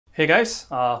Hey guys,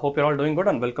 hope you're all doing good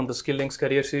and welcome to Skill-Link's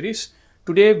career series.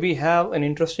 Today we have an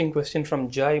interesting question from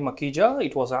Jai Makija.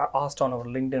 It was asked on our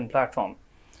LinkedIn platform,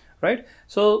 right?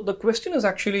 So the question is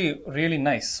actually really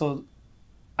nice. So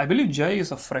I believe Jai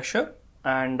is a fresher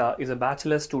and is a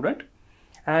bachelor student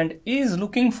and is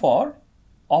looking for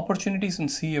opportunities in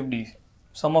CFD.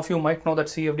 Some of you might know that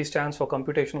CFD stands for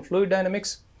Computational Fluid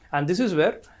Dynamics, and this is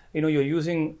where you're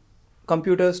using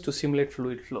computers to simulate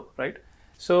fluid flow, right?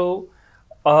 So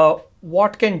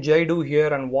what can Jai do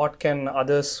here and what can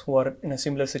others who are in a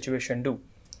similar situation do?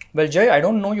 Well, Jai, I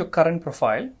don't know your current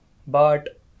profile,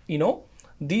 but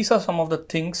these are some of the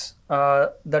things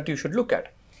that you should look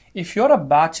at. If you're a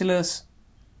bachelor's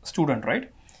student,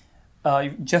 right?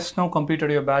 You just now completed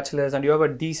your bachelor's and you have a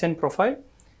decent profile,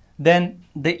 then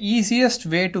the easiest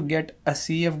way to get a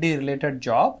CFD related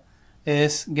job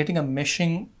is getting a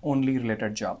meshing only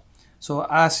related job. So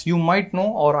as you might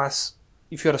know, or as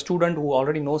if you're a student who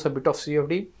already knows a bit of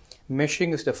CFD,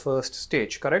 meshing is the first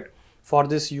stage, correct? For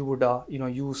this, you would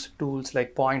use tools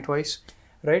like pointwise,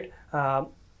 right?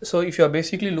 So if you're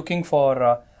basically looking for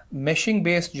a meshing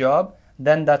based job,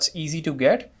 then that's easy to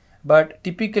get. But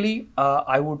typically,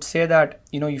 I would say that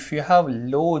if you have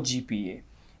low GPA,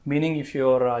 meaning if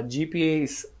your GPA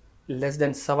is less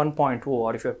than 7.0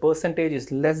 or if your percentage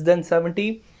is less than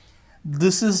 70,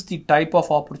 this is the type of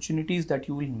opportunities that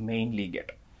you will mainly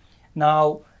get.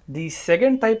 Now, the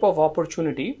second type of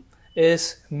opportunity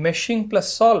is meshing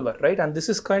plus solver, right? And this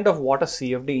is kind of what a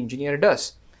CFD engineer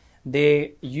does.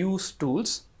 They use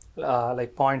tools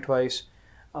like pointwise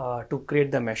to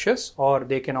create the meshes, or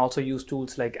they can also use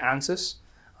tools like ANSYS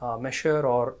mesher,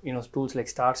 or tools like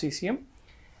star CCM,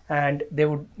 and they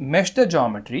would mesh the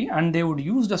geometry and they would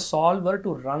use the solver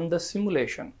to run the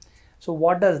simulation. So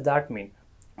what does that mean?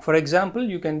 For example,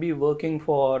 you can be working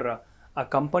for a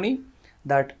company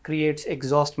that creates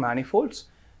exhaust manifolds.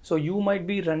 So you might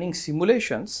be running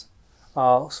simulations,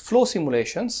 flow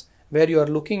simulations, where you are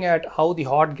looking at how the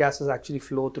hot gases actually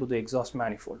flow through the exhaust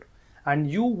manifold.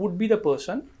 And you would be the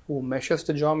person who meshes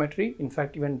the geometry, in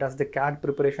fact even does the CAD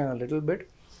preparation a little bit,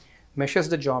 meshes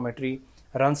the geometry,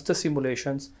 runs the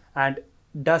simulations, and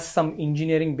does some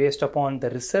engineering based upon the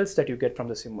results that you get from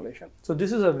the simulation. So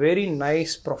this is a very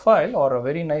nice profile, or a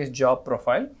very nice job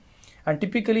profile. And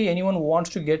typically anyone who wants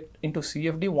to get into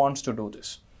CFD wants to do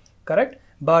this, correct?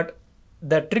 But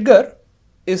the trigger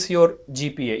is your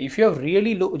GPA. If you have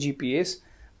really low GPAs,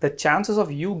 the chances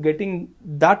of you getting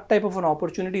that type of an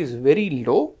opportunity is very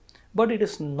low, but it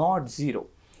is not zero.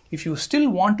 If you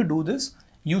still want to do this,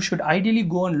 you should ideally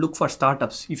go and look for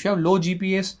startups. If you have low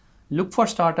GPAs, look for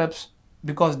startups,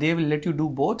 because they will let you do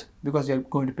both, because they're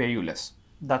going to pay you less.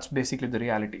 That's basically the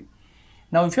reality.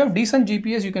 Now, if you have decent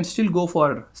GPAs, you can still go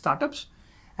for startups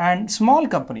and small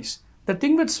companies. The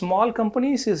thing with small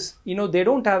companies is, they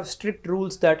don't have strict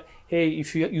rules that, hey,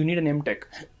 if you need an MTech,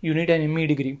 you need an ME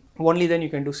degree, only then you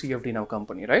can do CFD in our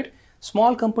company, right?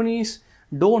 Small companies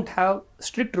don't have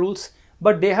strict rules,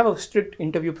 but they have a strict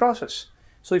interview process.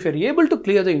 So if you're able to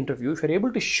clear the interview, if you're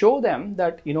able to show them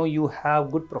that, you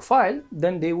have good profile,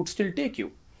 then they would still take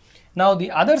you. Now,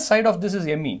 the other side of this is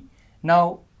ME.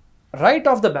 Now, right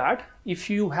off the bat,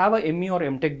 if you have a ME or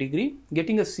MTech degree,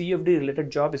 getting a CFD related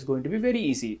job is going to be very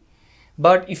easy.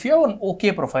 But if you have an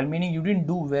okay profile, meaning you didn't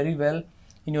do very well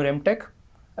in your MTech,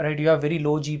 right, you have very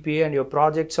low GPA and your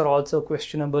projects are also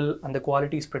questionable and the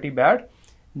quality is pretty bad,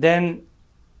 then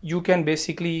you can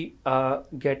basically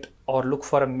get or look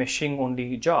for a meshing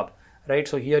only job, right?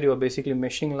 So here you are basically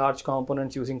meshing large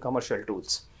components using commercial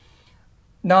tools.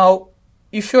 Now,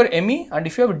 if you're ME and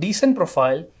if you have a decent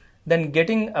profile, then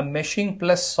getting a meshing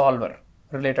plus solver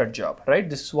related job, right?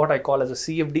 This is what I call as a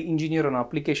CFD engineer or an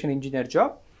application engineer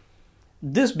job.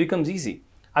 This becomes easy.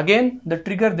 Again, the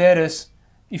trigger there is,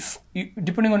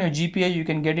 depending on your GPA, you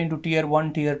can get into tier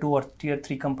 1, tier 2 or tier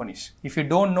 3 companies. If you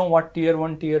don't know what tier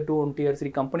 1, tier 2 and tier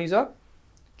 3 companies are,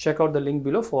 check out the link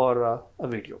below for a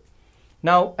video.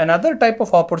 Now, another type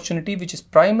of opportunity which is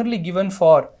primarily given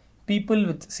for people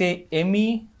with, say,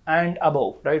 ME and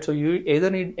above, right? So you either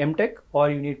need MTech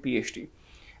or you need PhD,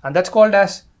 and that's called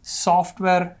as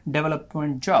software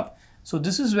development job. So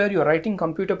this is where you're writing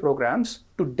computer programs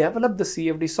to develop the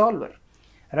CFD solver,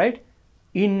 right?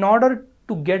 In order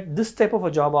to get this type of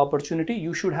a job opportunity,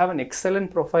 you should have an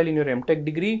excellent profile in your MTech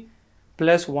degree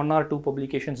plus 1 or 2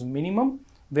 publications minimum,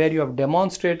 where you have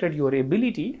demonstrated your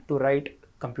ability to write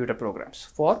computer programs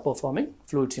for performing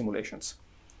fluid simulations.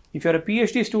 If you're a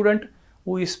PhD student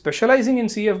who is specializing in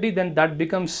CFD, then that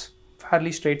becomes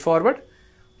fairly straightforward.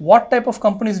 What type of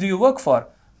companies do you work for?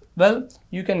 Well,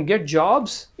 you can get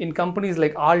jobs in companies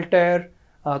like Ather,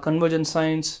 Convergent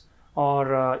Science,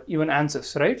 or even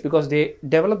Ansys, right? Because they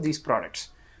develop these products.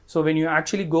 So when you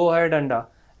actually go ahead and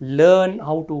learn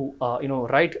how to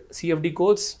write CFD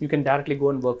codes, you can directly go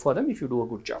and work for them if you do a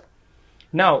good job.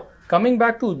 Now coming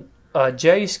back to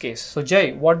Jay's case. So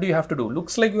Jay, what do you have to do?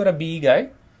 Looks like you're a BE guy.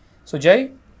 So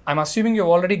Jay, I'm assuming you've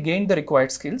already gained the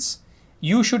required skills.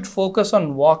 You should focus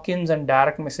on walk-ins and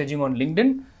direct messaging on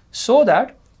LinkedIn so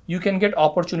that you can get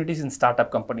opportunities in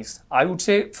startup companies. I would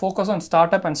say focus on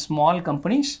startup and small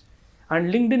companies,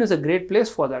 and LinkedIn is a great place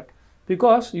for that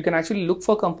because you can actually look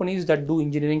for companies that do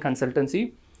engineering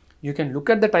consultancy. You can look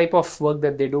at the type of work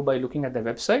that they do by looking at their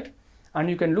website, and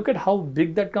you can look at how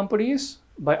big that company is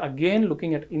by again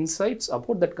looking at insights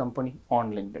about that company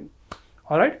on LinkedIn.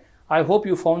 All right. I hope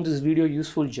you found this video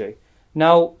useful, Jay.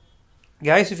 Now,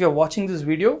 guys, if you're watching this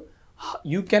video,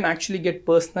 you can actually get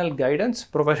personal guidance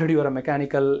provided you are a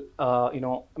mechanical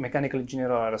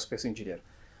engineer or aerospace engineer.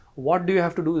 What do you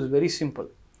have to do is very simple.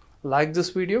 Like this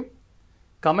video,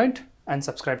 comment, and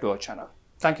subscribe to our channel.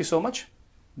 Thank you so much.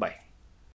 Bye.